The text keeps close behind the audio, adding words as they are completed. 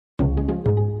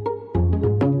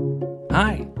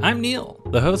Hi, I'm Neil,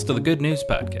 the host of the Good News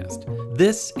Podcast.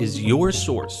 This is your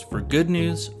source for good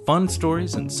news, fun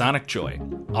stories, and sonic joy.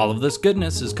 All of this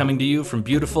goodness is coming to you from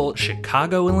beautiful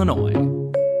Chicago, Illinois.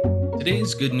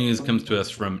 Today's good news comes to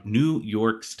us from New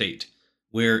York State,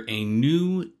 where a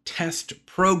new test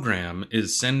program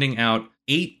is sending out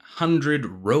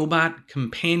 800 robot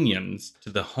companions to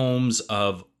the homes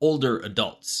of older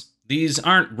adults. These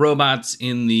aren't robots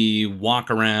in the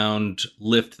walk around,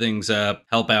 lift things up,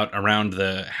 help out around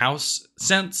the house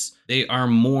sense. They are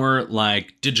more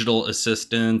like digital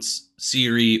assistants,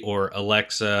 Siri or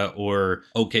Alexa or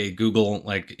OK Google,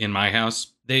 like in my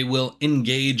house. They will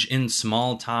engage in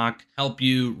small talk, help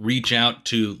you reach out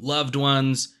to loved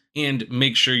ones, and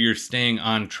make sure you're staying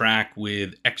on track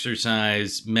with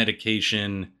exercise,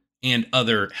 medication, and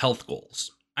other health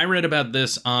goals. I read about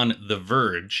this on The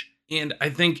Verge, and I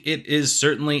think it is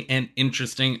certainly an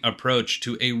interesting approach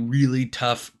to a really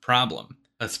tough problem.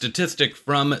 A statistic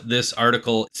from this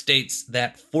article states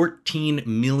that 14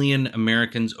 million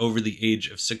Americans over the age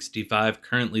of 65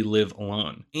 currently live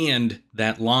alone, and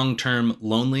that long-term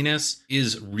loneliness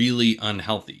is really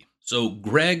unhealthy. So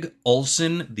Greg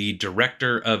Olson, the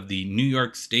director of the New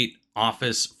York State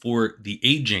Office for the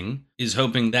Aging, is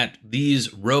hoping that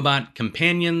these robot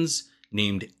companions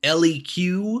named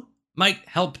LEQ might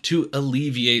help to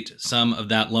alleviate some of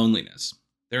that loneliness.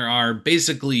 There are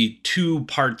basically two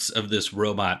parts of this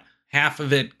robot. Half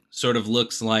of it sort of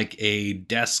looks like a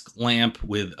desk lamp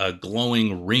with a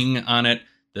glowing ring on it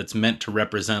that's meant to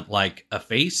represent like a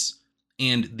face.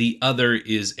 And the other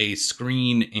is a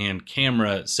screen and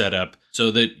camera setup so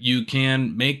that you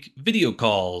can make video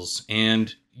calls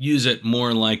and use it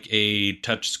more like a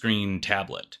touchscreen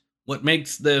tablet. What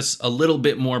makes this a little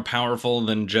bit more powerful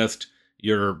than just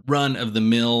your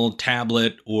run-of-the-mill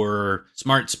tablet or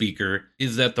smart speaker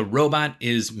is that the robot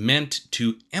is meant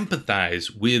to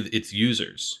empathize with its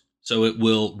users. So it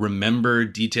will remember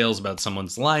details about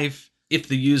someone's life. If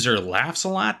the user laughs a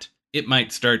lot, it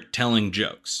might start telling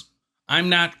jokes. I'm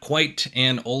not quite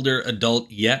an older adult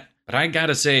yet, but I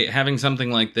gotta say, having something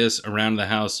like this around the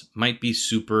house might be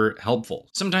super helpful.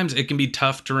 Sometimes it can be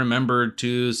tough to remember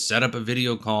to set up a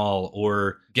video call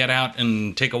or get out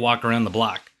and take a walk around the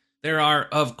block. There are,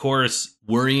 of course,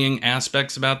 worrying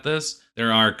aspects about this.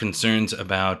 There are concerns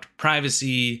about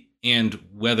privacy and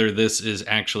whether this is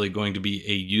actually going to be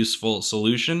a useful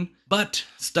solution. But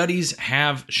studies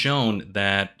have shown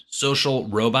that social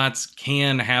robots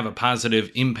can have a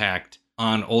positive impact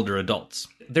on older adults.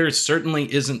 There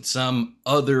certainly isn't some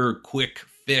other quick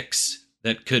fix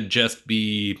that could just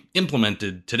be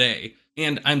implemented today.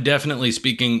 And I'm definitely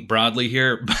speaking broadly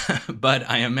here, but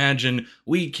I imagine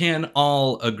we can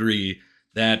all agree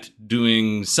that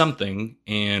doing something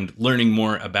and learning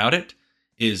more about it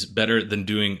is better than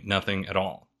doing nothing at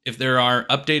all. If there are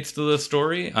updates to the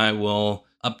story, I will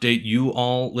update you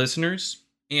all listeners.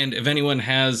 And if anyone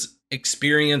has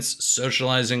experience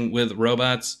socializing with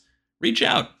robots, reach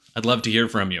out. I'd love to hear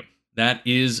from you. That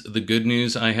is the good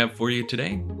news I have for you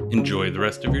today. Enjoy the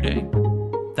rest of your day.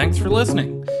 Thanks for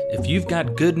listening. If you've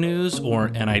got good news or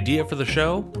an idea for the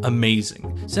show,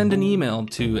 amazing. Send an email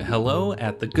to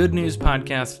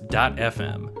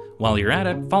hello@thegoodnewspodcast.fm. While you're at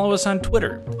it, follow us on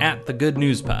Twitter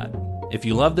 @thegoodnewspod. If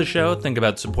you love the show, think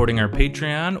about supporting our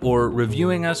Patreon or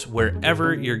reviewing us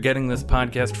wherever you're getting this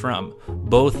podcast from.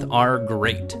 Both are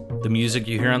great. The music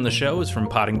you hear on the show is from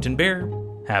Poddington Bear.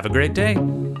 Have a great day.